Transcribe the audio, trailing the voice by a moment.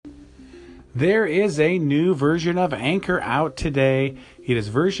There is a new version of Anchor out today. It is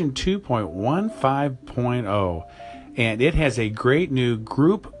version 2.15.0, and it has a great new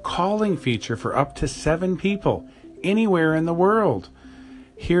group calling feature for up to 7 people anywhere in the world.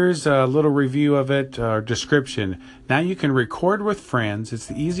 Here's a little review of it, description. Now you can record with friends. It's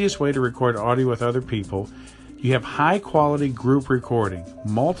the easiest way to record audio with other people. You have high quality group recording.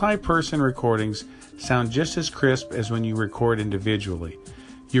 Multi-person recordings sound just as crisp as when you record individually.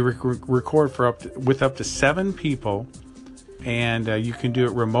 You record with up to 7 people, and you can do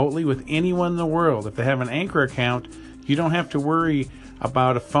it remotely with anyone in the world. If they have an Anchor account, you don't have to worry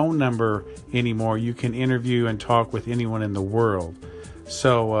about a phone number anymore. You can interview and talk with anyone in the world.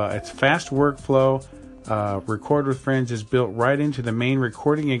 So it's fast workflow. Record with Friends is built right into the main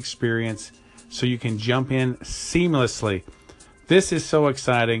recording experience, so you can jump in seamlessly. This is so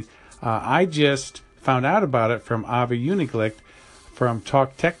exciting. I just found out about it from Avi Uniglicht from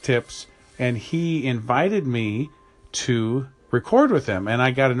Talk Tech Tips, and he invited me to record with him, and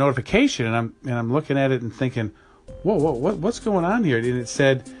I got a notification, and I'm looking at it and thinking, whoa, what's going on here? And it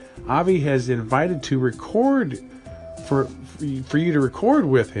said Avi has invited to record for you to record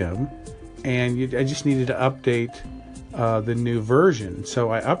with him, and I just needed to update the new version.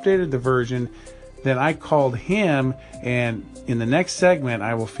 So I updated the version, then I called him, and in the next segment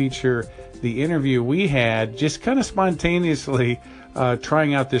I will feature the interview we had just kind of spontaneously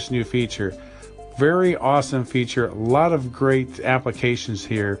trying out this new feature. Very awesome feature, a lot of great applications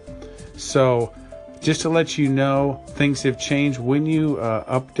here. So just to let you know, things have changed when you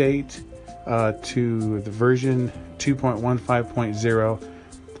update to the version 2.15.0.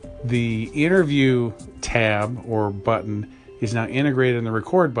 The interview tab or button is now integrated in the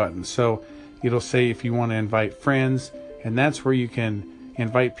record button. So it'll say if you want to invite friends, and that's where you can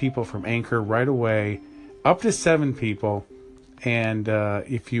invite people from Anchor right away, up to 7 people. And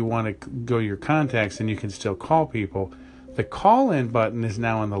if you want to go to your contacts, then you can still call people. The call-in button is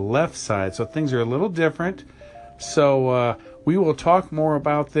now on the left side, so things are a little different. So we will talk more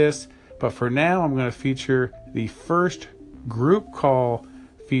about this, but for now I'm going to feature the first group call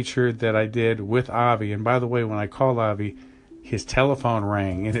feature that I did with Avi. And by the way, when I called Avi, his telephone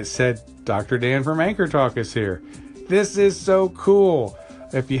rang, and it said, Dr. Dan from Anchor Talk is here. This is so cool.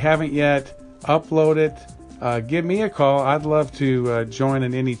 If you haven't yet, upload it. Give me a call. I'd love to join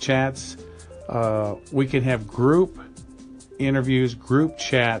in any chats. We can have group interviews, group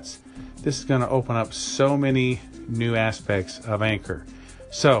chats. This is going to open up so many new aspects of Anchor.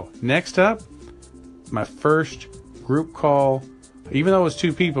 So next up, my first group call. Even though it was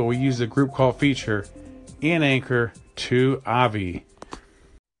 2 people, we used the group call feature in Anchor to Avi.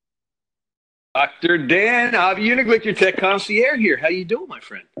 Dr. Dan, Avi Uniglicht, your tech concierge here. How you doing, my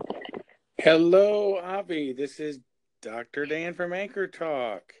friend? Hello, Avi. This is Dr. Dan from Anchor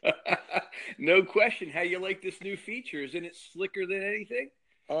Talk. No question. How you like this new feature? Isn't it slicker than anything?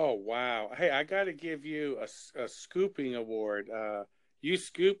 Oh, wow. Hey, I got to give you a scooping award. You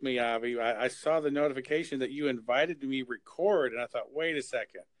scooped me, Avi. I saw the notification that you invited me record, and I thought, wait a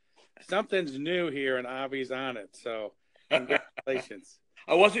second. Something's new here, and Avi's on it. So congratulations.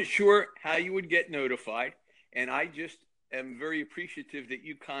 I wasn't sure how you would get notified, and I just am very appreciative that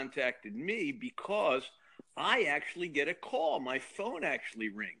you contacted me because I actually get a call. My phone actually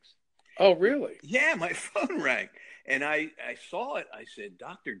rings. Oh, really? Yeah, my phone rang. And I saw it. I said,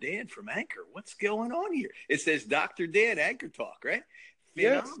 Dr. Dan from Anchor, what's going on here? It says Dr. Dan Anchor Talk, right?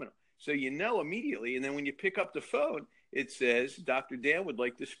 Phenomenal. Yes. So you know immediately. And then when you pick up the phone, it says, Dr. Dan would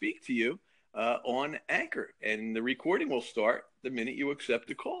like to speak to you on Anchor. And the recording will start the minute you accept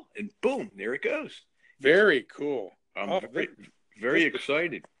the call. And boom, there it goes. Very cool. I'm very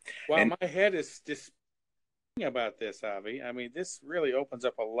excited. Wow, and my head is just about this, Avi. I mean, this really opens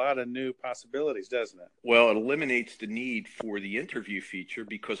up a lot of new possibilities, doesn't it? Well, it eliminates the need for the interview feature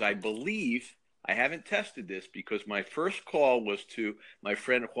because I believe, I haven't tested this because my first call was to my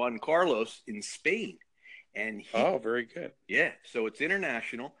friend Juan Carlos in Spain. And oh, very good. Yeah, so it's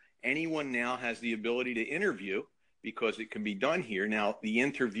international. Anyone now has the ability to interview because it can be done here. Now, the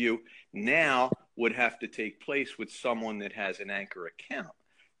interview now would have to take place with someone that has an Anchor account.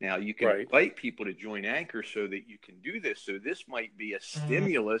 Now, you can invite people to join Anchor so that you can do this. So this might be a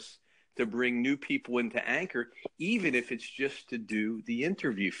stimulus to bring new people into Anchor, even if it's just to do the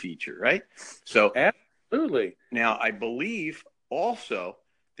interview feature, right? So absolutely. Now, I believe also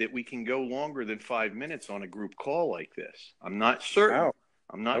that we can go longer than 5 minutes on a group call like this. I'm not certain. Wow.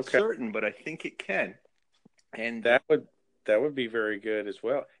 I'm not certain, but I think it can. And that would be very good as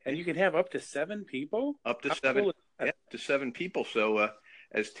well. And you can have up to 7 people? Up to 7. Cool up to 7 people. So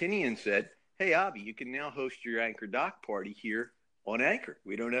as Tinian said, hey, Avi, you can now host your Anchor Doc party here on Anchor.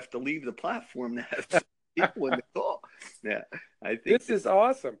 We don't have to leave the platform to have people in the call. Yeah, I think This is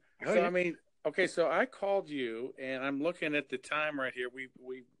awesome. Oh, So, yeah. I mean, okay, so I called you, and I'm looking at the time right here.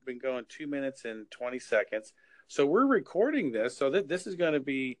 We've been going 2 minutes and 20 seconds. So we're recording this, so that this is going to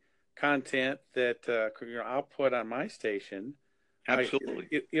be content that I'll put on my station.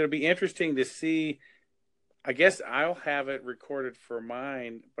 Absolutely. It'll be interesting to see. I guess I'll have it recorded for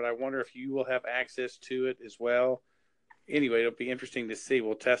mine, but I wonder if you will have access to it as well. Anyway, it'll be interesting to see.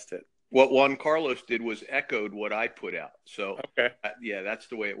 We'll test it. What Juan Carlos did was echoed what I put out. So, Okay. yeah, that's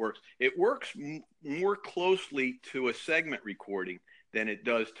the way it works. It works more closely to a segment recording than it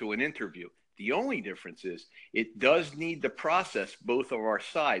does to an interview. The only difference is it does need to process both of our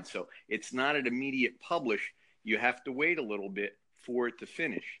sides. So it's not an immediate publish. You have to wait a little bit for it to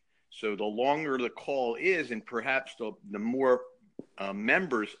finish. So the longer the call is, and perhaps the more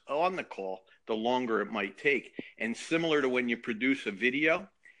members on the call, the longer it might take. And similar to when you produce a video,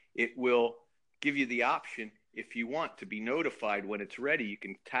 it will give you the option, if you want to be notified when it's ready. You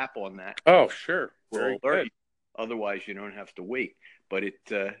can tap on that. Oh, sure. Very good. Otherwise, you don't have to wait. But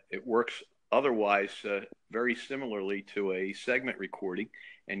it works otherwise very similarly to a segment recording,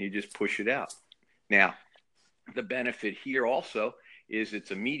 and you just push it out. Now, the benefit here also is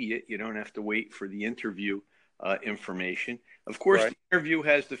it's immediate. You don't have to wait for the interview information. Of course, The interview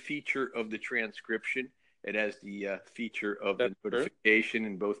has the feature of the transcription. It has the feature of the notification,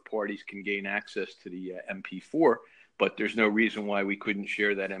 and both parties can gain access to the MP4. But there's no reason why we couldn't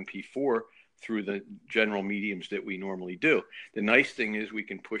share that MP4 through the general mediums that we normally do. The nice thing is we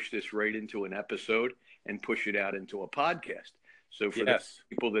can push this right into an episode and push it out into a podcast. So for the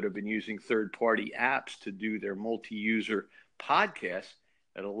people that have been using third-party apps to do their multi-user podcasts,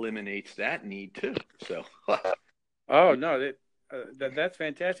 it eliminates that need too. So, oh no, that's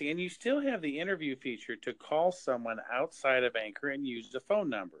fantastic. And you still have the interview feature to call someone outside of Anchor and use the phone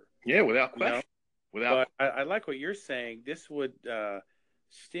number. Yeah, without question. But I like what you're saying. This would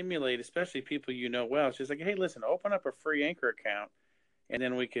stimulate, especially people you know well. It's just like, hey, listen, open up a free Anchor account, and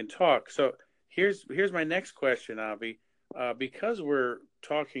then we can talk. So here's my next question, Avi. Because we're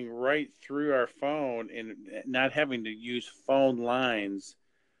talking right through our phone and not having to use phone lines,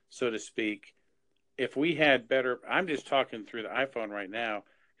 so to speak, if we had better, I'm just talking through the iPhone right now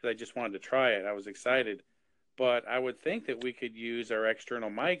because I just wanted to try it. I was excited. But I would think that we could use our external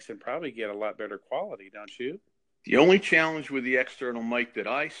mics and probably get a lot better quality, don't you? The only challenge with the external mic that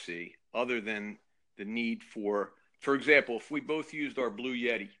I see, other than the need for example, if we both used our Blue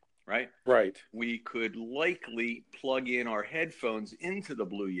Yeti, right, we could likely plug in our headphones into the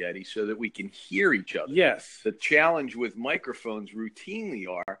Blue Yeti so that we can hear each other. Yes. The challenge with microphones routinely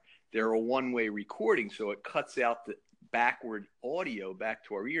are they're a one-way recording, so it cuts out the backward audio back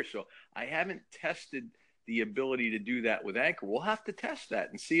to our ear. So I haven't tested the ability to do that with Anchor. We'll have to test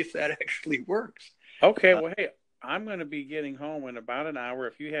that and see if that actually works. Okay. Well, hey, I'm going to be getting home in about an hour.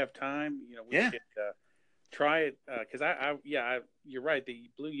 If you have time, we could try it. Because you're right. The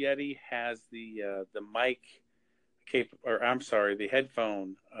Blue Yeti has the mic the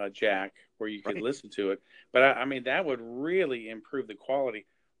headphone jack where you could listen to it. But I mean, that would really improve the quality.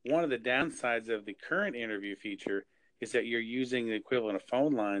 One of the downsides of the current interview feature is that you're using the equivalent of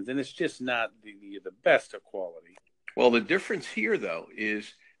phone lines, and it's just not the best of quality. Well, the difference here, though,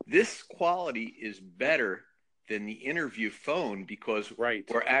 is this quality is better than the interview phone because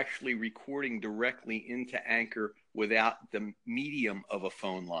we're actually recording directly into Anchor without the medium of a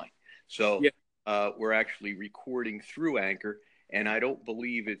phone line. So we're actually recording through Anchor, and I don't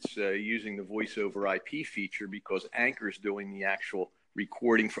believe it's using the voice over IP feature because Anchor's doing the actual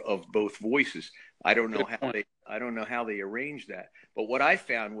recording of both voices. I don't know how they arranged that. But what I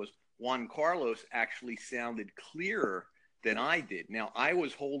found was Juan Carlos actually sounded clearer than I did. Now, I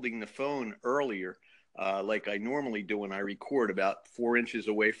was holding the phone earlier like I normally do when I record, about 4 inches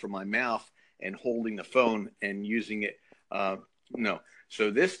away from my mouth and holding the phone and using it.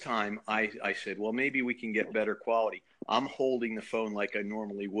 So this time I said, well, maybe we can get better quality. I'm holding the phone like I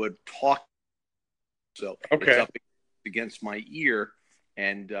normally would talk. So it's up against my ear,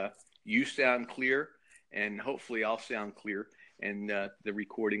 and you sound clear, and hopefully I'll sound clear, and the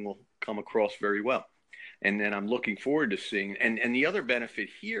recording will come across very well. And then I'm looking forward to seeing. And the other benefit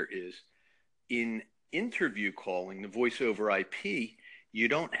here is in interview calling, the voice over IP, you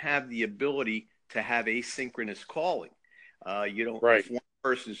don't have the ability to have asynchronous calling. You don't. If one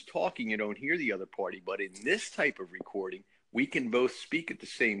person's talking, you don't hear the other party. But in this type of recording, we can both speak at the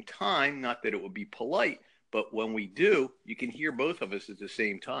same time. Not that it would be polite, but when we do, you can hear both of us at the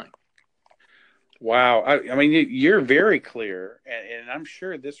same time. Wow. I mean, you're very clear, and I'm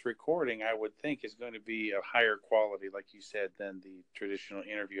sure this recording, I would think, is going to be of higher quality, like you said, than the traditional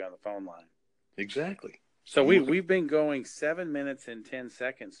interview on the phone line. Exactly. So I'm looking. we've been going 7 minutes and 10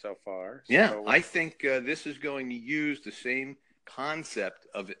 seconds so far. Yeah, So I think this is going to use the same concept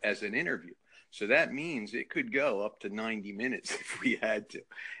of as an interview. So that means it could go up to 90 minutes if we had to.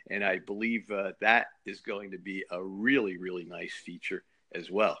 And I believe that is going to be a really, really nice feature as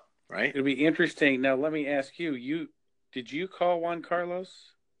well, right? it'll be interesting. Now, let me ask you: did you call Juan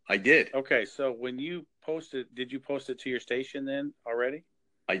Carlos? I did. Okay, so when you posted, did you post it to your station then already?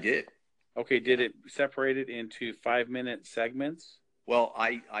 I did. Okay, did Yeah. it separate it into 5 minute segments? Well,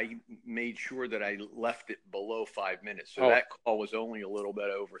 I made sure that I left it below 5 minutes. So Oh, that call was only a little bit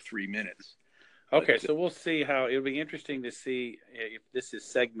over 3 minutes. But okay. So we'll see how it'll be interesting to see if this is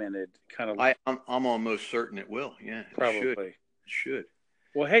segmented, kind of I'm almost certain it will. Yeah, it should. probably. It should.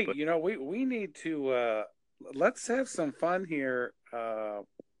 Well, hey, But we need to let's have some fun here.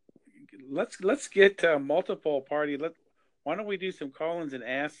 Let's get multiple party. Why don't we do some call-ins and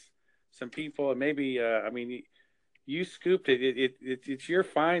ask some people, and maybe I mean you scooped it. It's your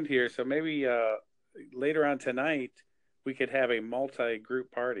find here, so maybe later on tonight we could have a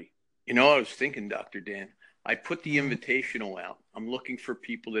multi-group party. I was thinking, Dr. Dan, I put the invitational out. I'm looking for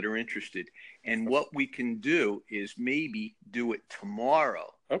people that are interested. And what we can do is maybe do it tomorrow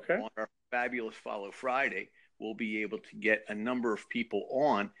Okay. on our Fabulous Follow Friday. We'll be able to get a number of people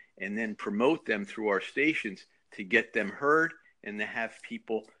on and then promote them through our stations to get them heard and to have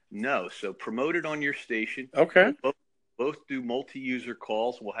people know. So promote it on your station. Okay. We'll both do multi-user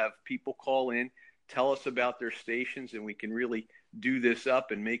calls. We'll have people call in, tell us about their stations, and we can really do this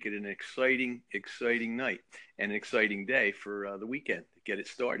up and make it an exciting, exciting night and an exciting day for the weekend to get it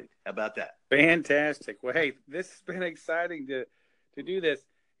started. How about that? Fantastic. Well, hey, this has been exciting to do this.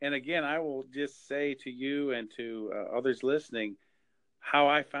 And again, I will just say to you and to others listening, how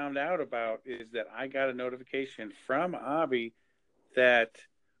I found out about is that I got a notification from Avi that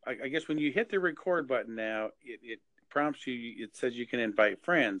I guess when you hit the record button now, it prompts you. It says you can invite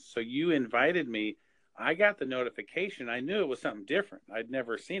friends. So you invited me. I got the notification. I knew it was something different. I'd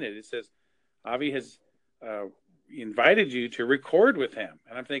never seen it. It says Avi has uh, invited you to record with him,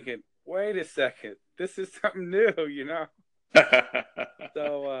 and I'm thinking, wait a second, this is something new.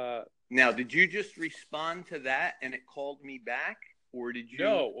 So Now, did you just respond to that and it called me back, or did you?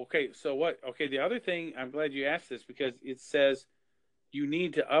 no, okay. So what? Okay, the other thing, I'm glad you asked this because it says you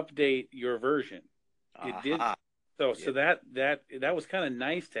need to update your version. It did. Aha. So Yeah, that was kind of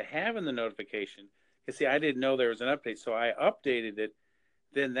nice to have in the notification. Because see, I didn't know there was an update, so I updated it.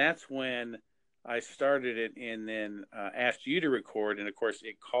 Then that's when I started it, and then asked you to record, and of course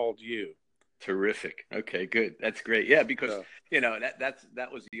it called you. terrific. Okay, good. That's great. Yeah, because So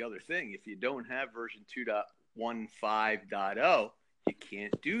that was the other thing. If you don't have version 2.15.0, you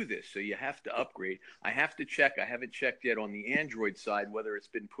can't do this. So you have to upgrade. I have to check. I haven't checked yet on the Android side whether it's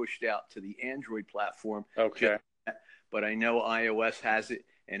been pushed out to the Android platform. okay, But I know iOS has it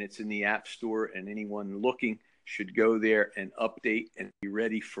and it's in the App Store, and anyone looking should go there and update and be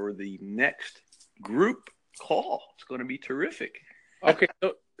ready for the next group call. It's going to be terrific. okay.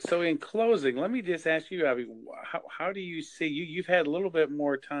 So in closing, let me just ask you, Abby, how do you see you've had a little bit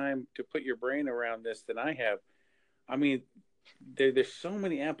more time to put your brain around this than I have. I mean, there's so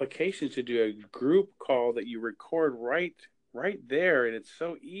many applications to do a group call that you record right there, and it's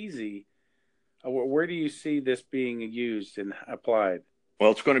so easy. Where do you see this being used and applied? Well,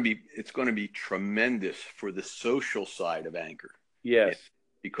 it's going to be tremendous for the social side of Anchor. Yes,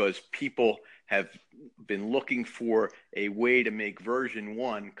 Because people have been looking for a way to make version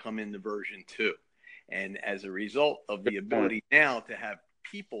 1 come into version 2. And as a result of good the point. ability now to have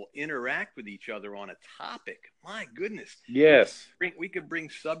people interact with each other on a topic, my goodness, Yes, we could bring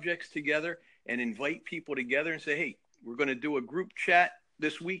subjects together and invite people together and say, hey, we're going to do a group chat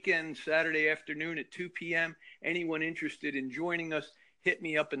this weekend, Saturday afternoon at 2 p.m. Anyone interested in joining us, hit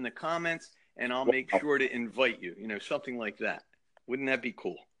me up in the comments and I'll make wow. sure to invite you, something like that. Wouldn't that be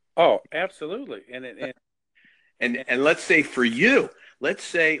cool? Oh, absolutely. And let's say for you, let's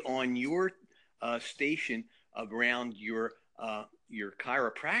say on your station around your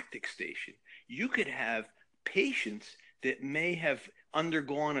chiropractic station, you could have patients that may have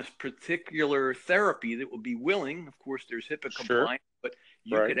undergone a particular therapy that would be willing. Of course, there's HIPAA Sure, compliance, but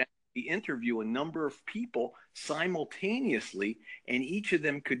you right. could actually interview a number of people simultaneously, and each of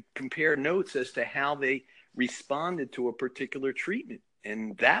them could compare notes as to how they responded to a particular treatment.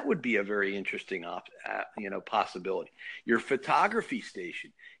 And that would be a very interesting possibility. Your photography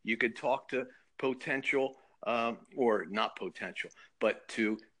station, you could talk to potential or not potential, but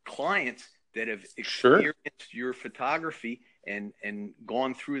to clients that have Sure. experienced your photography and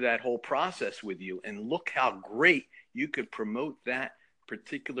gone through that whole process with you. And look how great you could promote that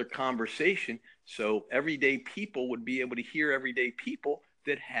particular conversation. So everyday people would be able to hear everyday people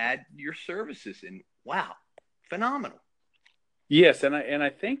that had your services. And wow, phenomenal. Yes, and I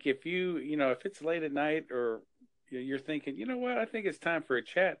think if if it's late at night or you're thinking, you know what, I think it's time for a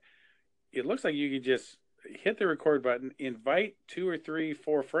chat. It looks like you could just hit the record button, invite 2 or 3,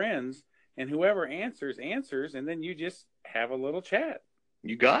 4 friends, and whoever answers, and then you just have a little chat.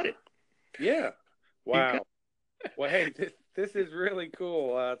 You got it. Yeah. Wow. Well, hey, this is really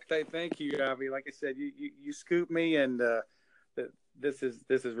cool. Thank you, Avi. Like I said, you scooped me, and this is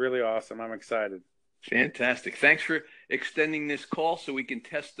really awesome. I'm excited. Fantastic. Thanks for extending this call so we can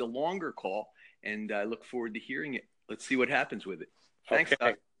test the longer call, and I look forward to hearing it. Let's see what happens with it. Thanks,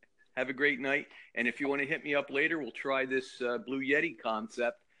 Okay. Doc. Have a great night. And if you want to hit me up later, we'll try this Blue Yeti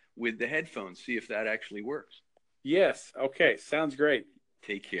concept with the headphones, see if that actually works. Yes. Okay. Sounds great.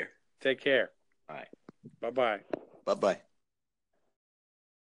 Take care. Take care. All right. Bye-bye. Bye-bye.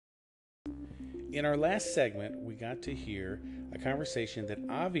 In our last segment, we got to hear a conversation that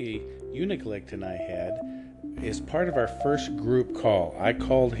Avi Uniglicht and I had as part of our first group call. I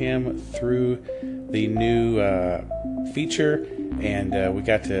called him through the new feature, and we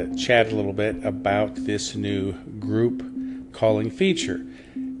got to chat a little bit about this new group calling feature.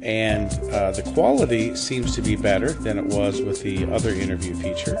 And the quality seems to be better than it was with the other interview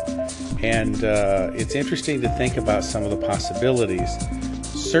feature. And it's interesting to think about some of the possibilities.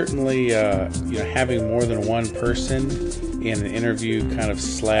 Certainly, having more than one person in an interview kind of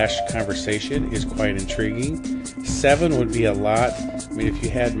 / conversation is quite intriguing. 7 would be a lot. I mean, if you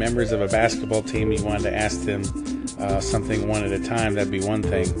had members of a basketball team, you wanted to ask them something one at a time, that'd be one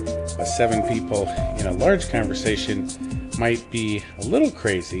thing. But 7 people in a large conversation might be a little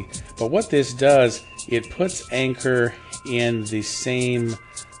crazy. But what this does, it puts Anchor in the same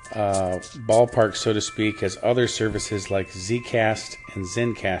ballpark, so to speak, as other services like Zcast and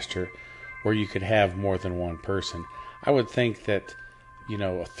Zencastr, where you could have more than one person. I would think that,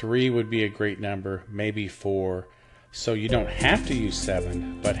 a 3 would be a great number, maybe 4. So you don't have to use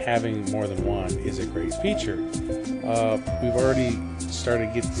 7, but having more than one is a great feature. We've already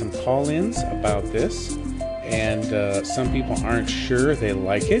started getting some call-ins about this, and some people aren't sure they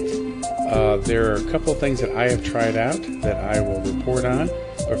like it. There are a couple of things that I have tried out that I will report on.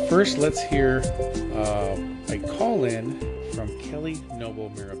 But first, let's hear a call-in from Kelly Noble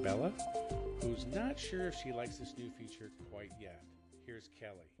Mirabella, who's not sure if she likes this new feature quite yet. Here's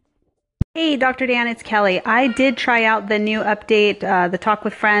Kelly. Hey, Dr. Dan, it's Kelly. I did try out the new update, the Talk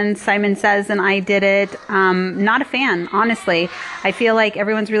with Friends. Simon Says, and I did it. Not a fan, honestly. I feel like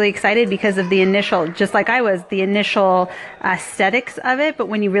everyone's really excited because of the initial, just like I was, the initial aesthetics of it. But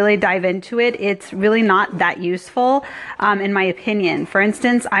when you really dive into it, it's really not that useful, in my opinion. For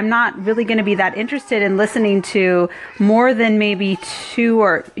instance, I'm not really going to be that interested in listening to more than maybe 2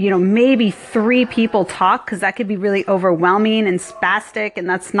 or, maybe 3 people talk, because that could be really overwhelming and spastic, and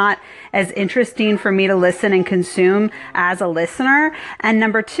that's not as interesting for me to listen and consume as a listener. And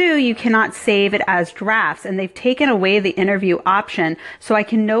number 2, you cannot save it as drafts, and they've taken away the interview option. So I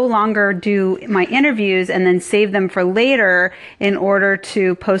can no longer do my interviews and then save them for later in order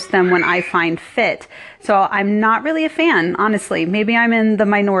to post them when I find fit. So I'm not really a fan, honestly. Maybe I'm in the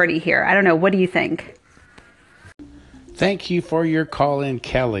minority here. I don't know. What do you think? Thank you for your call in,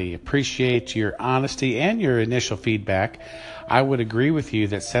 Kelly. Appreciate your honesty and your initial feedback. I would agree with you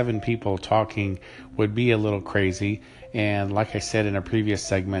that 7 people talking would be a little crazy. And like I said in a previous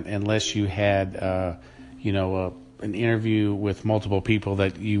segment, unless you had, an interview with multiple people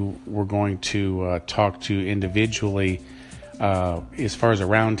that you were going to talk to individually, as far as a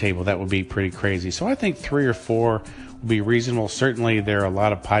round table, that would be pretty crazy. So I think 3 or 4 would be reasonable. Certainly there are a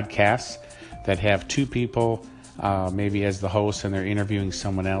lot of podcasts that have 2 people maybe as the host, and they're interviewing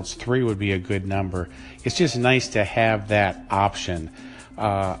someone else. 3 would be a good number. It's just nice to have that option.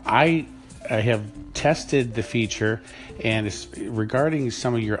 I have tested the feature, and regarding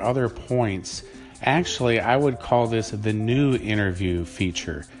some of your other points, actually I would call this the new interview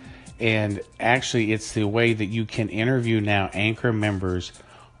feature. And actually it's the way that you can interview now Anchor members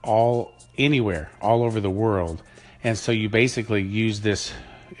anywhere, all over the world. And so you basically use this,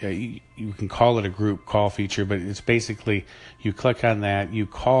 you can call it a group call feature, but it's basically you click on that, you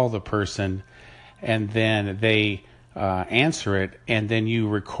call the person, and then they answer it, and then you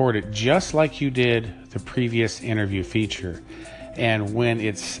record it just like you did the previous interview feature. And when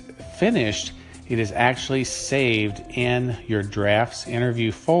it's finished, it is actually saved in your drafts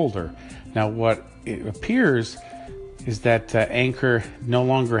interview folder. Now, what it appears is that Anchor no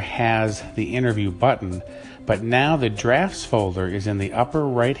longer has the interview button, but now the drafts folder is in the upper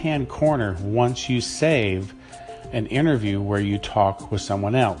right-hand corner once you save an interview where you talk with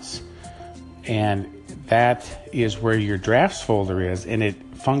someone else. And that is where your drafts folder is, and it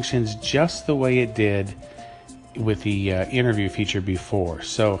functions just the way it did with the interview feature before.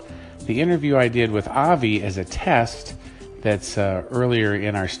 So the interview I did with Avi as a test, that's earlier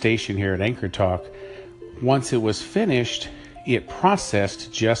in our station here at Anchor Talk, once it was finished, it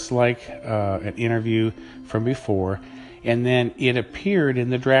processed just like an interview from before, and then it appeared in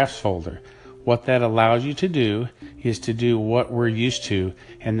the drafts folder. What that allows you to do is to do what we're used to,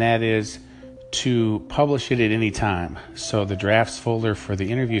 and that is to publish it at any time. So the drafts folder for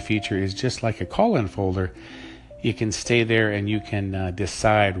the interview feature is just like a call-in folder. You can stay there and you can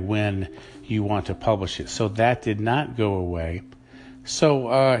decide when you want to publish it. So that did not go away.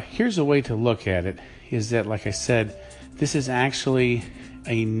 So here's a way to look at it, is that, like I said, this is actually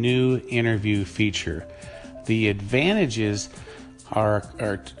a new interview feature. The advantages are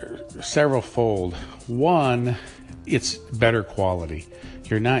several fold. One, it's better quality.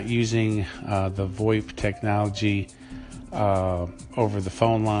 You're not using the VoIP technology over the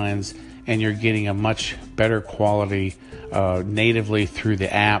phone lines, and you're getting a much better quality natively through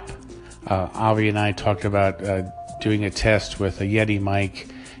the app. Avi and I talked about doing a test with a Yeti mic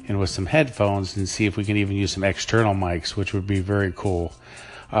and with some headphones and see if we can even use some external mics, which would be very cool.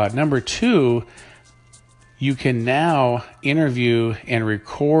 Number two, you can now interview and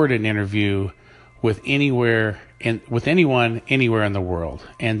record an interview with anyone anywhere in the world,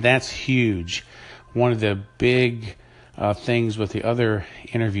 and that's huge. One of the big things with the other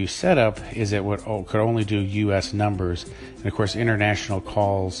interview setup is it could only do U.S. numbers, and of course international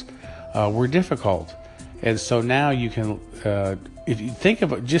calls were difficult. And so now you can, if you think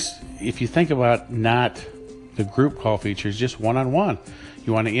about not the group call features, just one-on-one.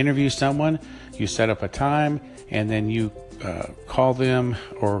 You want to interview someone, you set up a time, and then you call them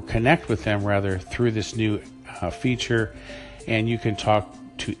or connect with them rather through this new feature, and you can talk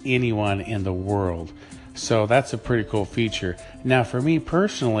to anyone in the world. So that's a pretty cool feature. Now, for me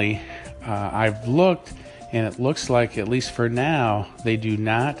personally, I've looked, and it looks like, at least for now, they do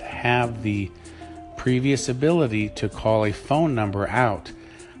not have the previous ability to call a phone number out.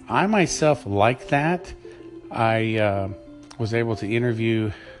 I myself like that. I was able to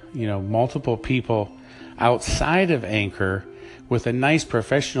interview, multiple people outside of Anchor with a nice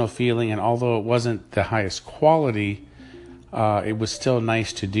professional feeling, and although it wasn't the highest quality, it was still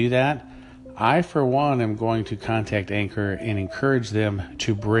nice to do that. I, for one, am going to contact Anchor and encourage them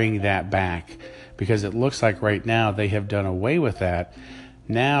to bring that back, because it looks like right now they have done away with that.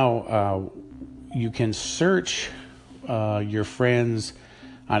 Now you can search your friends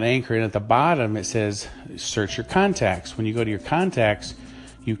on Anchor, and at the bottom it says search your contacts. When you go to your contacts,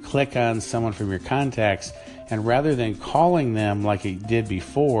 you click on someone from your contacts, and rather than calling them like it did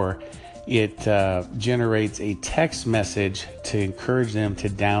before, it generates a text message to encourage them to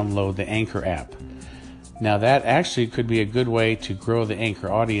download the Anchor app. Now that actually could be a good way to grow the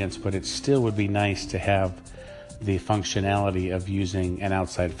Anchor audience, but it still would be nice to have the functionality of using an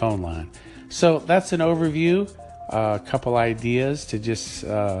outside phone line. So that's an overview, a couple ideas to just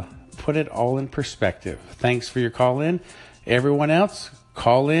put it all in perspective. Thanks for your call in. Everyone else,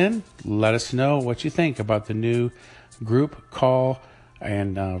 call in, let us know what you think about the new group call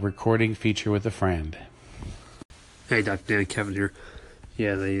and recording feature with a friend. Hey, Dr. Dan, Kevin here.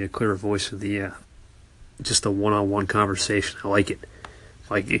 Yeah, the clearer voice of the just a one-on-one conversation. I like it.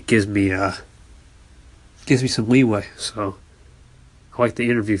 Like, it gives me some leeway. So I like the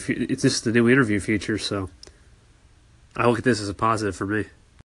interview. This is the new interview feature, so I look at this as a positive for me.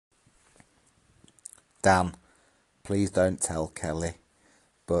 Dan, please don't tell Kelly.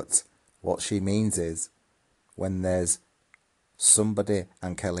 But what she means is, when there's somebody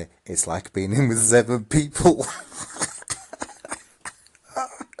and Kelly, it's like being in with 7 people.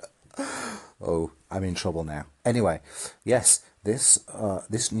 Oh, I'm in trouble now. Anyway, yes, this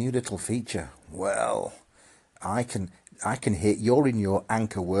new little feature. Well, I can hear you're in your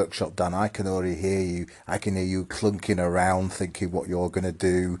Anchor workshop, Dan. I can already hear you. I can hear you clunking around, thinking what you're going to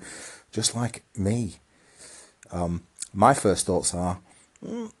do, just like me. My first thoughts are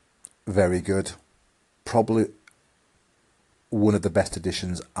very good. Probably one of the best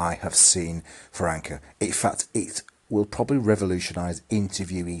additions I have seen for Anchor. In fact, it will probably revolutionise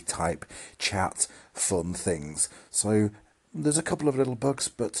interviewee type chat fun things. So there's a couple of little bugs,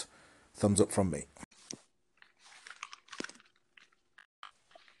 but thumbs up from me.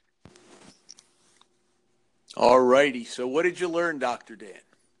 All righty. So what did you learn, Dr. Dan?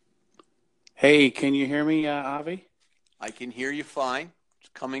 Hey, can you hear me, Avi? I can hear you fine. It's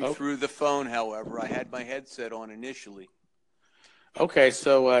coming through the phone, however. I had my headset on initially. Okay,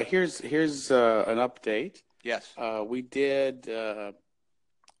 so here's an update. Yes. We did the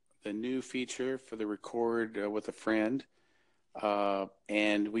new feature for the record with a friend,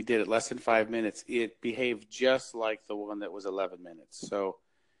 and we did it less than 5 minutes. It behaved just like the one that was 11 minutes. So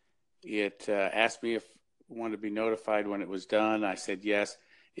it asked me if I wanted to be notified when it was done. I said yes.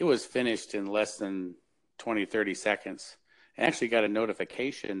 It was finished in less than 20, 30 seconds. I actually got a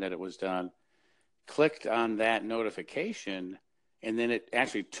notification that it was done. Clicked on that notification, and then it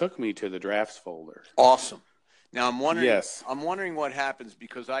actually took me to the drafts folder. Awesome. Now I'm wondering. Yes. I'm wondering what happens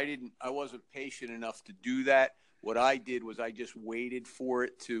because I wasn't patient enough to do that. What I did was I just waited for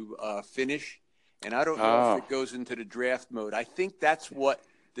it to finish, and I don't know if it goes into the draft mode. I think that's what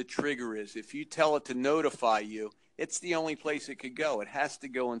the trigger is. If you tell it to notify you, it's the only place it could go. It has to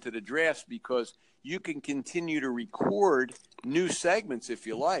go into the drafts because you can continue to record new segments if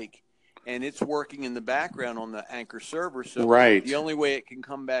you like. And it's working in the background on the Anchor server. So the only way it can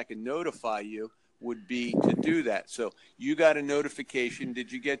come back and notify you would be to do that. So you got a notification.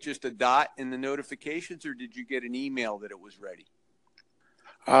 Did you get just a dot in the notifications, or did you get an email that it was ready?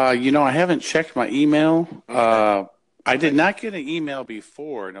 I haven't checked my email. Okay. I did not get an email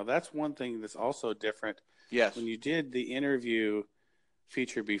before. Now, that's one thing that's also different. Yes. When you did the interview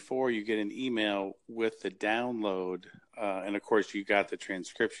feature before, you get an email with the download, and of course you got the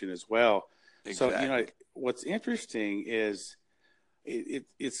transcription as well. Exactly. So what's interesting is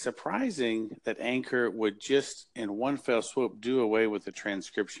it's surprising that Anchor would just in one fell swoop do away with the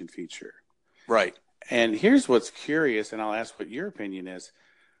transcription feature. Right. And here's what's curious, and I'll ask what your opinion is.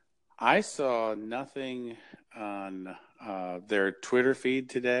 I saw nothing on their Twitter feed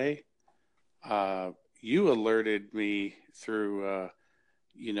today. You alerted me through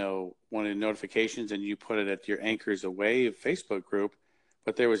one of the notifications, and you put it at your Anchors Away Facebook group,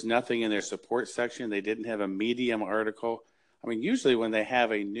 but there was nothing in their support section. They didn't have a Medium article. I mean, usually when they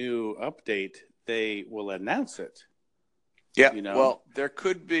have a new update, they will announce it. Yeah. Well, there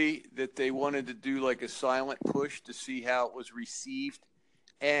could be that they wanted to do like a silent push to see how it was received.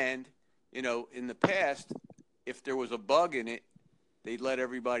 And, in the past, if there was a bug in it, they'd let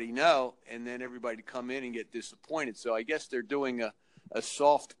everybody know, and then everybody come in and get disappointed. So I guess they're doing a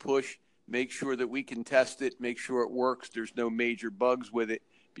soft push, make sure that we can test it, make sure it works. There's no major bugs with it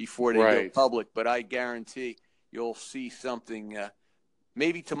before they go public. But I guarantee you'll see something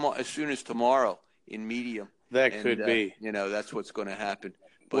maybe tomorrow, as soon as tomorrow in Medium. That could be. That's what's going to happen.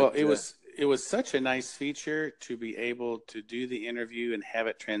 But, well, it was such a nice feature to be able to do the interview and have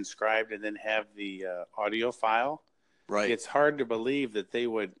it transcribed and then have the audio file. Right. It's hard to believe that they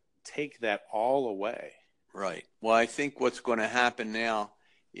would take that all away. Right. Well, I think what's going to happen now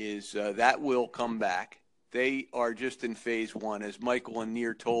is that will come back. They are just in phase one. As Michael and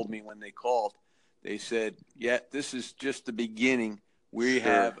Neer told me when they called, they said, this is just the beginning. We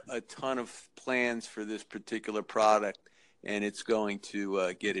have a ton of plans for this particular product, and it's going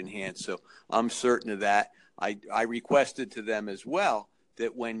to get enhanced. So I'm certain of that. I requested to them as well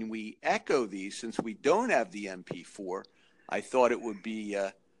that when we echo these, since we don't have the MP4, I thought it would be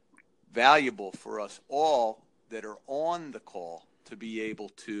valuable for us all that are on the call to be able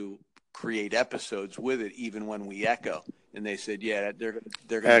to create episodes with it, even when we echo. And they said, they're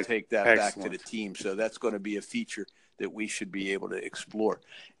going to take that back to the team. So that's going to be a feature that we should be able to explore.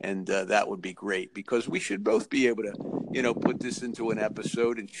 And that would be great because we should both be able to, put this into an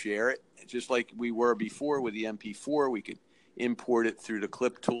episode and share it. Just like we were before with the MP4, we could import it through the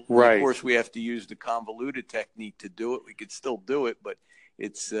clip tool. Right. Of course, we have to use the convoluted technique to do it. We could still do it, but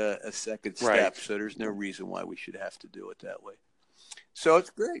it's a second step. Right. So there's no reason why we should have to do it that way. So it's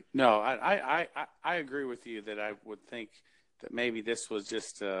great. No, I agree with you that I would think that maybe this was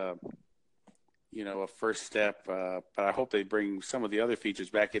just a first step, but I hope they bring some of the other features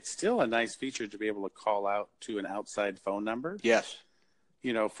back. It's still a nice feature to be able to call out to an outside phone number. Yes.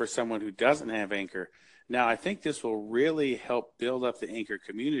 For someone who doesn't have Anchor. Now, I think this will really help build up the Anchor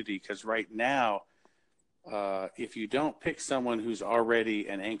community because right now, if you don't pick someone who's already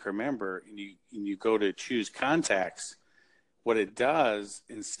an Anchor member and you go to choose contacts, what it does,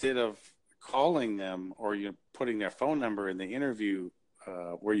 instead of calling them or you're putting their phone number in the interview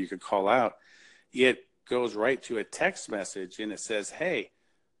where you could call out, it goes right to a text message and it says, hey,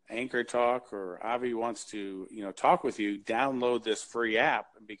 Anchor Talk or Avi wants to, talk with you, download this free app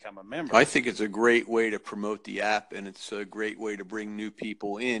and become a member. I think it's a great way to promote the app, and it's a great way to bring new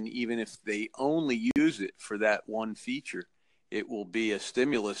people in, even if they only use it for that one feature. It will be a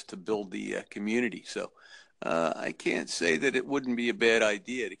stimulus to build the community. So I can't say that it wouldn't be a bad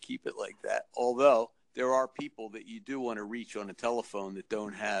idea to keep it like that, although there are people that you do want to reach on a telephone that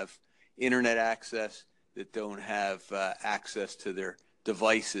don't have internet access, that don't have access to their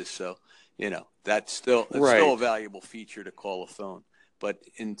devices. So, that's still a valuable feature to call a phone. But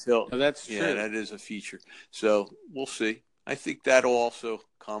until that's true. Yeah, that is a feature. So we'll see. I think that'll also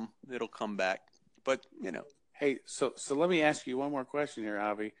come. It'll come back. But Hey, so let me ask you one more question here,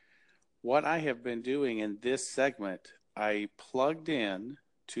 Avi. What I have been doing in this segment, I plugged in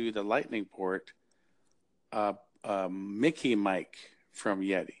to the Lightning port a Mickey mic from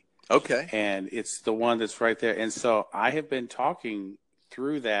Yeti. Okay. And it's the one that's right there. And so I have been talking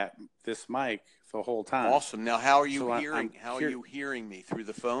through this mic the whole time. Awesome. Now, how are you hearing? are you hearing me through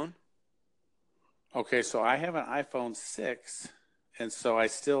the phone? Okay, so I have an iPhone 6, and so I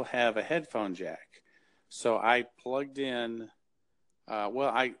still have a headphone jack. So I plugged in.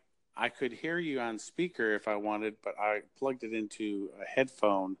 I could hear you on speaker if I wanted, but I plugged it into a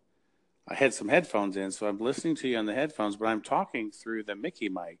headphone. I had some headphones in, so I'm listening to you on the headphones, but I'm talking through the Mickey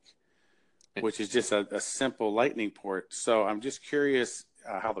mic, which is just a simple Lightning port. So I'm just curious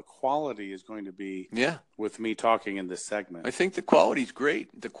how the quality is going to be with me talking in this segment. I think the quality's great.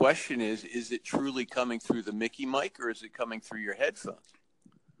 The question is it truly coming through the Mickey mic, or is it coming through your headphones?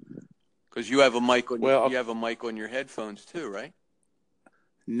 Because you have a mic on your headphones too, right?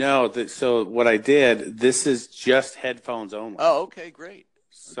 No, so what I did, this is just headphones only. Oh, okay, great.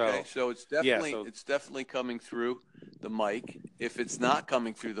 So it's definitely coming through the mic. If it's not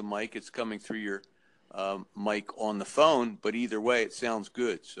coming through the mic, it's coming through your mic on the phone. But either way, it sounds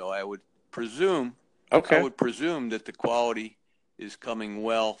good. So I would presume that the quality is coming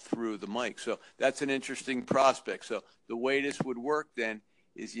well through the mic. So that's an interesting prospect. So the way this would work then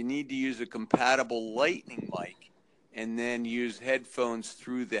is you need to use a compatible Lightning mic and then use headphones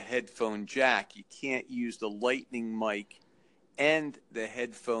through the headphone jack. You can't use the Lightning mic and the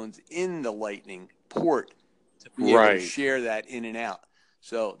headphones in the Lightning port to be able to share that in and out.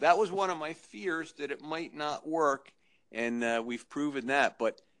 So that was one of my fears, that it might not work, and we've proven that.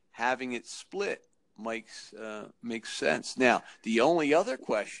 But having it split makes sense. Now, the only other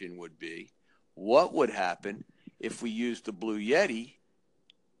question would be, what would happen if we used the Blue Yeti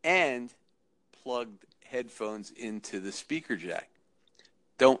and plugged headphones into the speaker jack?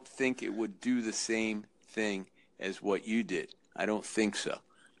 Don't think it would do the same thing as what you did. I don't think so.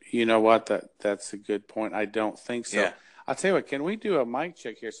 You know what? That's a good point. I don't think so. Yeah. I'll tell you what, can we do a mic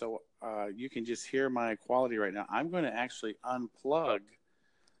check here so you can just hear my quality right now? I'm going to actually unplug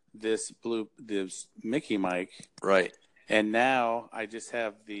this Mickey mic. Right. And now I just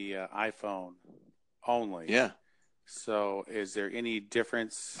have the iPhone only. Yeah. So is there any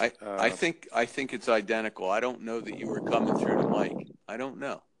difference? I think it's identical. I don't know that you were coming through the mic. I don't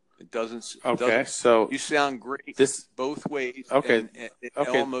know. It doesn't. Okay, so you sound great. Both ways. Okay, and it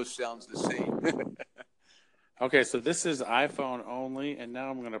almost sounds the same. Okay, so this is iPhone only, and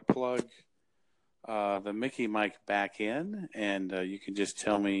now I'm going to plug the Mickey mic back in, and you can just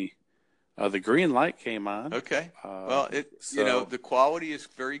tell me the green light came on. Okay. Well, the quality is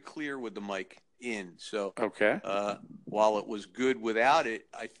very clear with the mic in. So while it was good without it,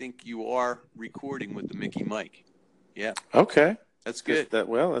 I think you are recording with the Mickey mic. Yeah. Okay. That's good.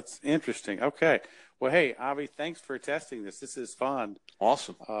 That's interesting. Okay. Well, hey, Avi, thanks for testing this. This is fun.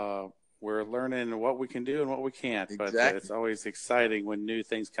 Awesome. We're learning what we can do and what we can't. Exactly. But it's always exciting when new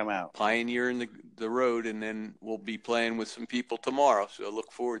things come out. Pioneering the road, and then we'll be playing with some people tomorrow. So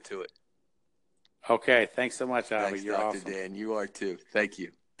look forward to it. Okay. Thanks so much, Avi. Thanks, You're Dr. awesome. Dan. You are too. Thank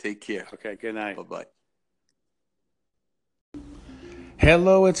you. Take care. Okay. Good night. Bye-bye.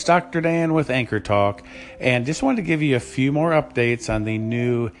 Hello, it's Dr. Dan with Anchor Talk, and just wanted to give you a few more updates on the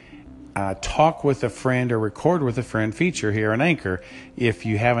new Talk with a Friend or Record with a Friend feature here on Anchor. If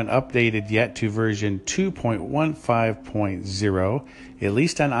you haven't updated yet to version 2.15.0, at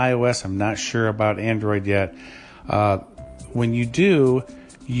least on iOS, I'm not sure about Android yet. When you do,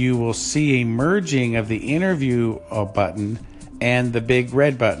 you will see a merging of the interview button and the big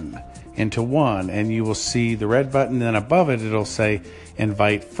red button into one, and you will see the red button, and then above it it'll say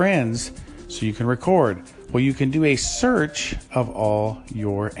invite friends so you can record. Well, you can do a search of all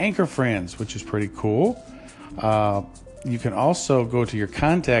your Anchor friends, which is pretty cool. You can also go to your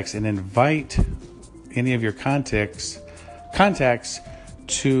contacts and invite any of your contacts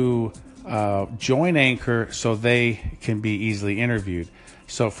to join Anchor so they can be easily interviewed.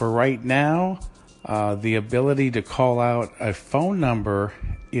 So for right now, the ability to call out a phone number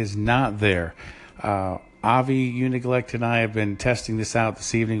is not there. Avi Uniglect and I have been testing this out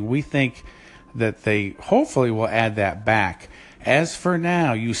this evening. We think that they hopefully will add that back. As for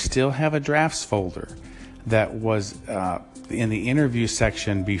now, you still have a drafts folder that was in the interview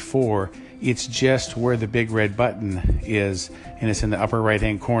section before, it's just where the big red button is, and it's in the upper right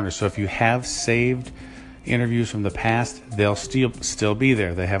hand corner. So if you have saved interviews from the past, they'll still be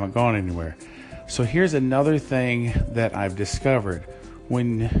there. They haven't gone anywhere. So here's another thing that I've discovered.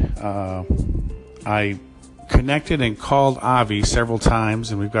 When I connected and called Avi several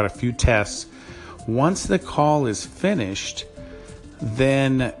times, and we've got a few tests, once the call is finished,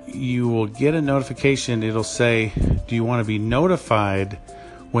 then you will get a notification. It'll say, do you want to be notified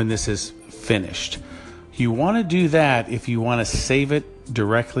when this is finished? You want to do that if you want to save it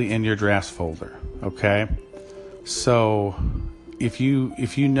directly in your drafts folder. Okay, so if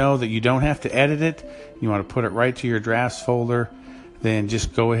you know that you don't have to edit it, you want to put it right to your drafts folder, then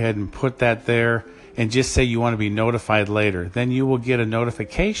just go ahead and put that there and just say you want to be notified later. Then you will get a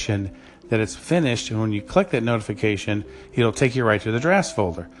notification that it's finished, and when you click that notification, it'll take you right to the drafts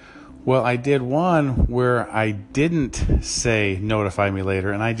folder. Well, I did one where I didn't say notify me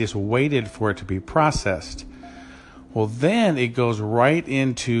later, and I just waited for it to be processed. Well, then it goes right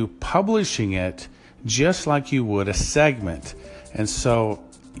into publishing it just like you would a segment. And so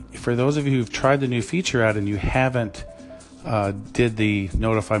for those of you who've tried the new feature out and you haven't did the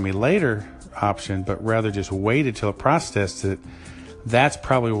notify me later option, but rather just waited till it processed it, that's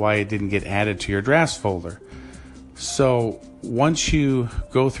probably why it didn't get added to your drafts folder. So once you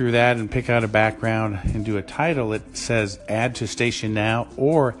go through that and pick out a background and do a title, it says add to station now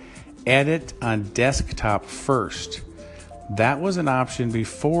or edit on desktop first. That was an option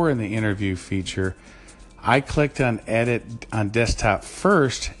before in the interview feature. I clicked on edit on desktop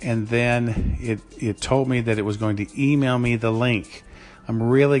first, and then it told me that it was going to email me the link. I'm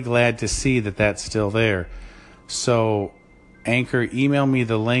really glad to see that that's still there. So Anchor emailed me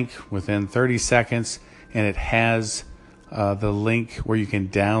the link within 30 seconds, and it has the link where you can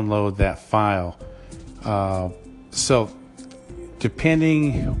download that file. So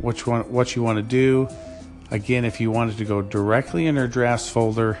depending what you want to do, again, if you wanted to go directly in your drafts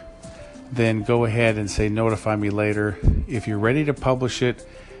folder, then go ahead and say notify me later. If you're ready to publish it,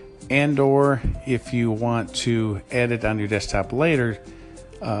 and or if you want to edit on your desktop later,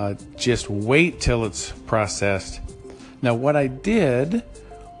 just wait till it's processed. Now what I did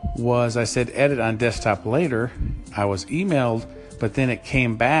was I said edit on desktop later. I was emailed, but then it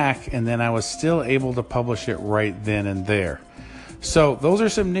came back, and then I was still able to publish it right then and there. So those are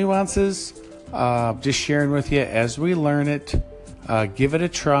some nuances, just sharing with you as we learn it. Give it a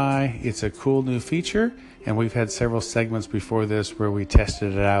try. It's a cool new feature, and we've had several segments before this where we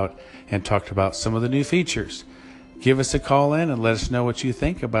tested it out and talked about some of the new features. Give us a call in and let us know what you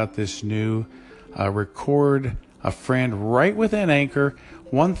think about this new record a friend right within Anchor.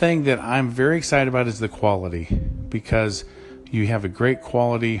 One thing that I'm very excited about is the quality, because you have a great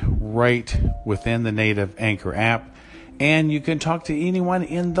quality right within the native Anchor app, and you can talk to anyone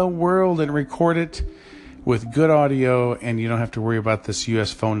in the world and record it with good audio, and you don't have to worry about this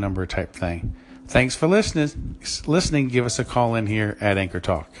US phone number type thing. Thanks for listening. Give us a call in here at Anchor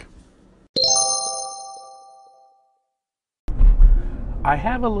Talk. I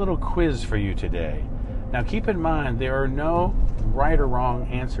have a little quiz for you today. Now keep in mind, there are no right or wrong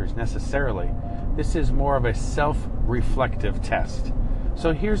answers necessarily. This is more of a self-reflective test.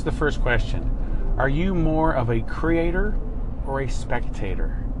 So here's the first question. Are you more of a creator or a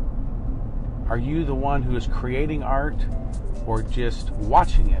spectator? Are you the one who is creating art or just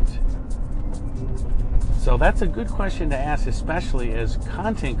watching it? So that's a good question to ask, especially as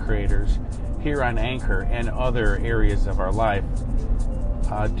content creators here on Anchor and other areas of our life.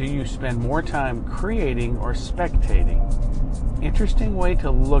 Do you spend more time creating or spectating? Interesting way to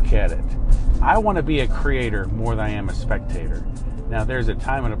look at it. I want to be a creator more than I am a spectator. Now, there's a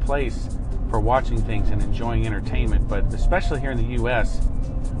time and a place for watching things and enjoying entertainment, but especially here in the U.S.,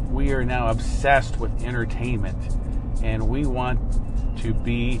 we are now obsessed with entertainment, and we want to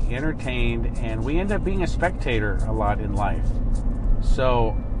be entertained, and we end up being a spectator a lot in life.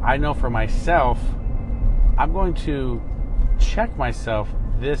 So I know for myself, I'm going to check myself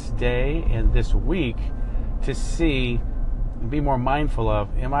this day and this week to see and be more mindful of,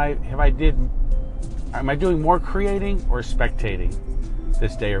 am I doing more creating or spectating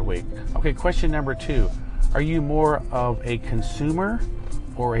this day or week? Okay, question number 2. Are you more of a consumer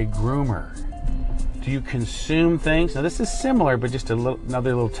or a groomer? Do you consume things? Now this is similar, but just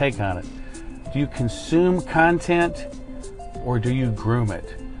another little take on it. Do you consume content or do you groom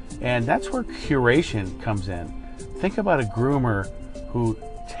it? And that's where curation comes in. Think about a groomer who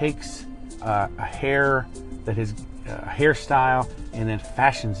takes a hair that is a hairstyle and then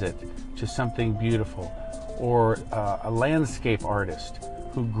fashions it to something beautiful, or a landscape artist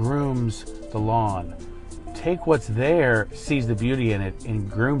who grooms the lawn. take what's there, sees the beauty in it, and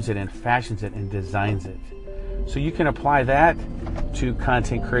grooms it and fashions it and designs it. So you can apply that to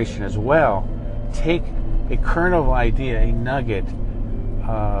content creation as well. Take a kernel of idea, a nugget,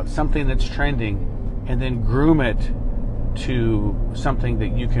 something that's trending, and then groom it to something that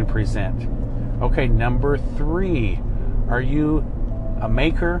you can present. Okay, number 3, are you a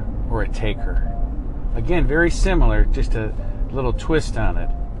maker or a taker? Again, very similar, just a little twist on it.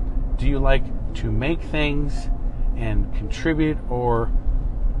 Do you like to make things and contribute, or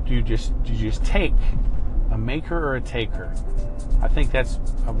do you just take? A maker or a taker? I think that's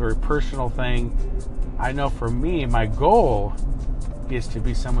a very personal thing. I know for me, my goal is to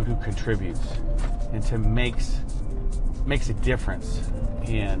be someone who contributes and to makes a difference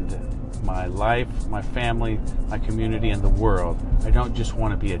in my life, my family, my community, and the world. I don't just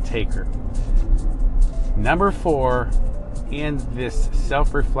want to be a taker. Number 4, in this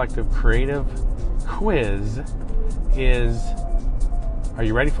self-reflective creative quiz is, are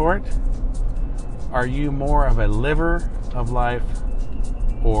you ready for it? Are you more of a liver of life,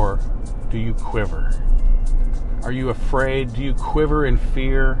 or do you quiver? Are you afraid? Do you quiver in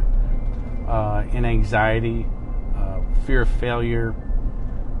fear, in anxiety, fear of failure?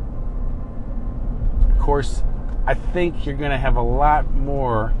 Of course, I think you're going to have a lot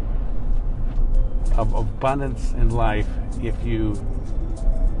more of abundance in life if you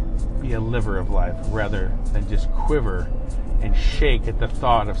be a liver of life rather than just quiver and shake at the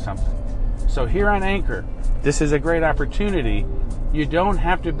thought of something. So here on Anchor, this is a great opportunity. You don't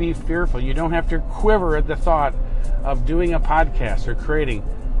have to be fearful. You don't have to quiver at the thought of doing a podcast or creating.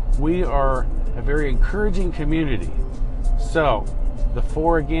 We are a very encouraging community. So the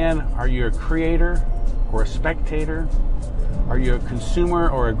 4 again, are you a creator or a spectator? Are you a consumer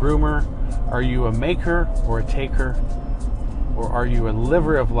or a groomer? Are you a maker or a taker? Or are you a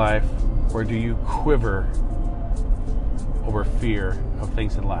liver of life, or do you quiver over fear of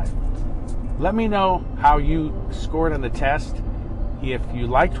things in life? Let me know how you scored on the test. If you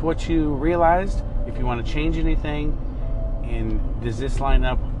liked what you realized, if you want to change anything, and does this line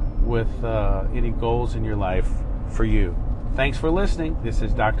up with any goals in your life for you? Thanks for listening. This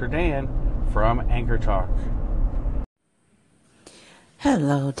is Dr. Dan from Anchor Talk.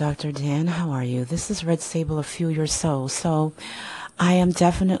 Hello, Dr. Dan. How are you? This is Red Sable of Fuel Your Soul. So I am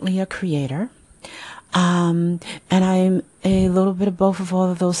definitely a creator. And I'm a little bit of both of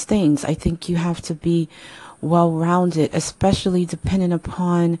all of those things. I think you have to be well-rounded, especially depending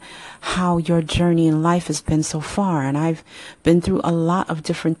upon how your journey in life has been so far. And I've been through a lot of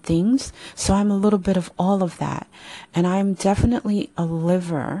different things, so I'm a little bit of all of that. And I'm definitely a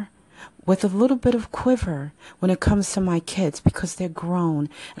liver with a little bit of quiver when it comes to my kids, because they're grown.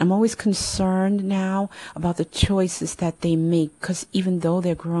 I'm always concerned now about the choices that they make, because even though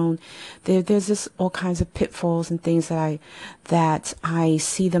they're grown, there's just all kinds of pitfalls and things that I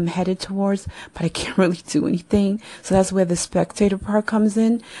see them headed towards, but I can't really do anything. So that's where the spectator part comes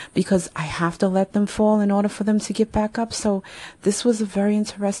in, because I have to let them fall in order for them to get back up. So this was a very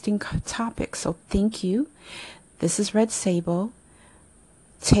interesting topic. So thank you. This is Red Sable.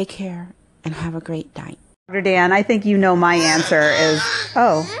 Take care and have a great night. Dr. Dan, I think you know my answer is,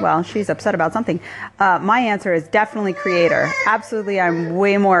 oh, well, she's upset about something. My answer is definitely creator. Absolutely, I'm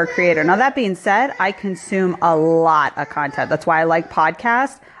way more a creator. Now, that being said, I consume a lot of content. That's why I like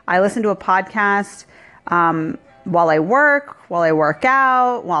podcasts. I listen to a podcast while I work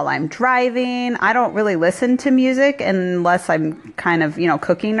out, while I'm driving. I don't really listen to music unless I'm kind of,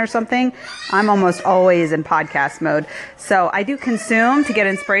 cooking or something. I'm almost always in podcast mode. So I do consume to get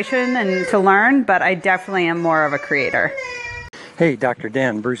inspiration and to learn, but I definitely am more of a creator. Hey, Dr.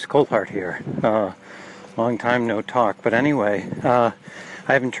 Dan, Bruce Colhart here. Long time no talk. But anyway, I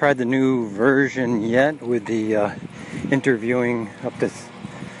haven't tried the new version yet with the interviewing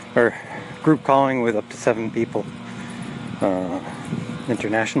or group calling with up to 7 people,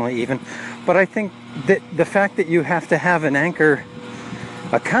 internationally even. But I think that the fact that you have to have an Anchor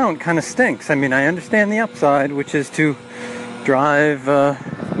account kind of stinks. I mean, I understand the upside, which is to drive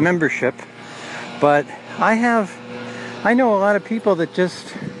membership, but I know a lot of people that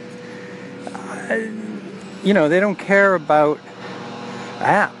just, they don't care about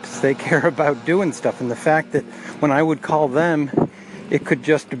apps. They care about doing stuff. And the fact that when I would call them, it could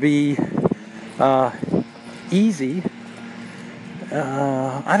just be easy.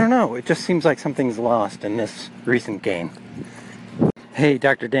 I don't know. It just seems like something's lost in this recent game. Hey,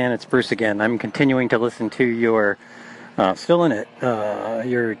 Dr. Dan, it's Bruce again. I'm continuing to listen to your, still in it,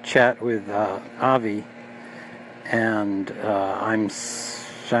 your chat with Avi. And I'm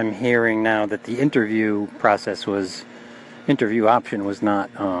hearing now that the interview option was not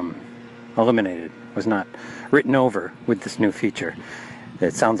eliminated. was not written over with this new feature.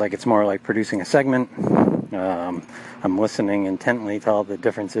 It sounds like it's more like producing a segment. I'm listening intently to all the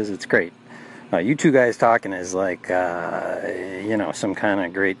differences. It's great. You two guys talking is like, some kind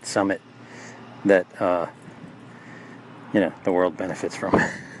of great summit that, the world benefits from.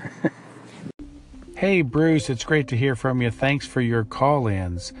 Hey, Bruce, it's great to hear from you. Thanks for your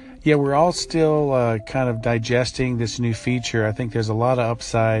call-ins. Yeah, we're all still kind of digesting this new feature. I think there's a lot of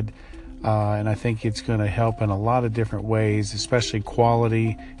upside, and I think it's going to help in a lot of different ways, especially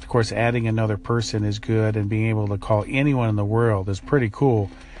quality. Of course, adding another person is good, and being able to call anyone in the world is pretty cool.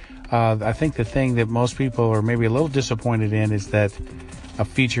 I think the thing that most people are maybe a little disappointed in is that a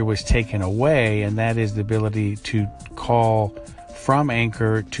feature was taken away, and that is the ability to call from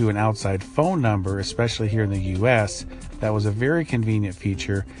Anchor to an outside phone number, especially here in the U.S. That was a very convenient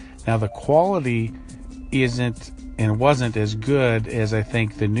feature. Now, the quality isn't and wasn't as good as I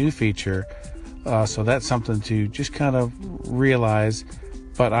think the new feature, so that's something to just kind of realize.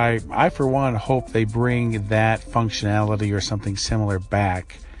 But I for one, hope they bring that functionality or something similar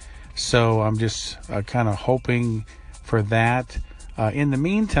back. So I'm just kind of hoping for that. In the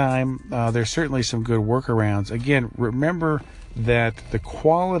meantime, there's certainly some good workarounds. Again, remember that the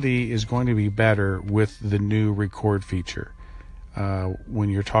quality is going to be better with the new record feature when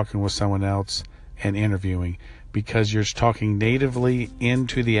you're talking with someone else and interviewing, because you're talking natively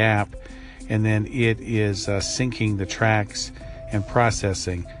into the app, and then it is syncing the tracks and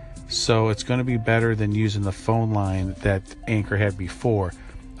processing. So it's going to be better than using the phone line that Anchor had before.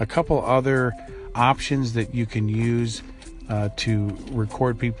 A couple other options that you can use to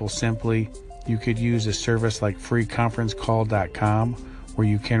record people simply. You could use a service like freeconferencecall.com, where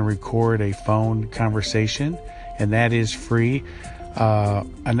you can record a phone conversation, and that is free.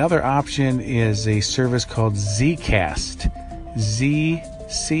 Another option is a service called Zcast,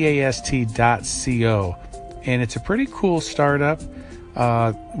 Zcast.co, and it's a pretty cool startup.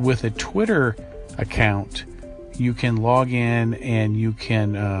 With a Twitter account, you can log in and you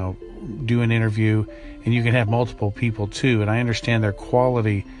can do an interview, and you can have multiple people too. And I understand their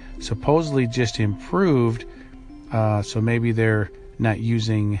quality supposedly just improved, so maybe they're not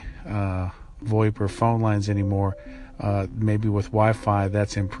using VoIP or phone lines anymore. Maybe with Wi-Fi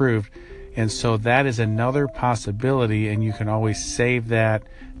that's improved, and so that is another possibility, and you can always save that,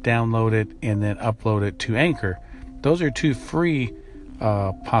 download it, and then upload it to Anchor. Those are two free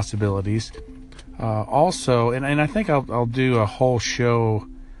possibilities. Also, and I think I'll do a whole show,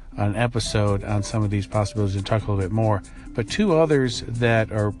 an episode on some of these possibilities and talk a little bit more, but two others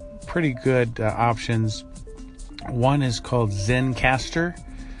that are pretty good options. One is called Zencastr,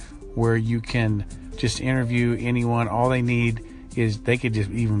 where you can just interview anyone. All they need is they could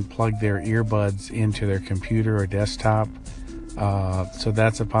just even plug their earbuds into their computer or desktop. So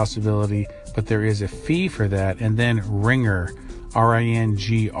that's a possibility, but there is a fee for that. And then Ringr,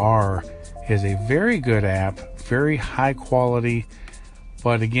 Ringr, is a very good app, very high quality,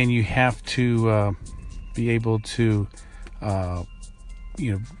 but again, you have to be able to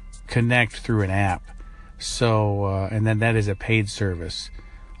connect through an app. So and then that is a paid service.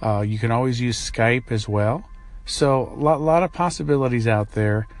 You can always use Skype as well. So a lot of possibilities out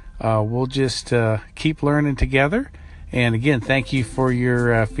there. We'll just keep learning together. And again, thank you for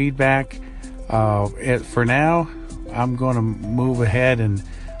your feedback. For now, I'm going to move ahead and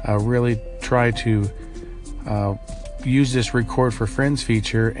really try to use this Record for Friends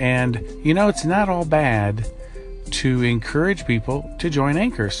feature. And, it's not all bad to encourage people to join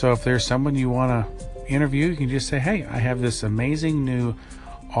Anchor. So if there's someone you want to interview, you can just say, hey, I have this amazing new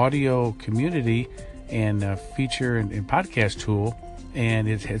audio community and feature and podcast tool, and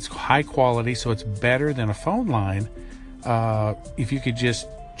it's high quality, so it's better than a phone line. If you could just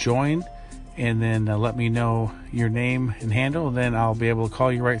join and then let me know your name and handle, then I'll be able to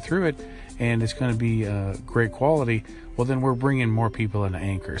call you right through it, and it's going to be great quality. Well, then we're bringing more people into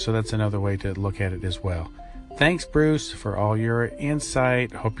Anchor, so that's another way to look at it as well. Thanks, Bruce, for all your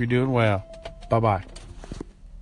insight. Hope you're doing well. Bye-bye.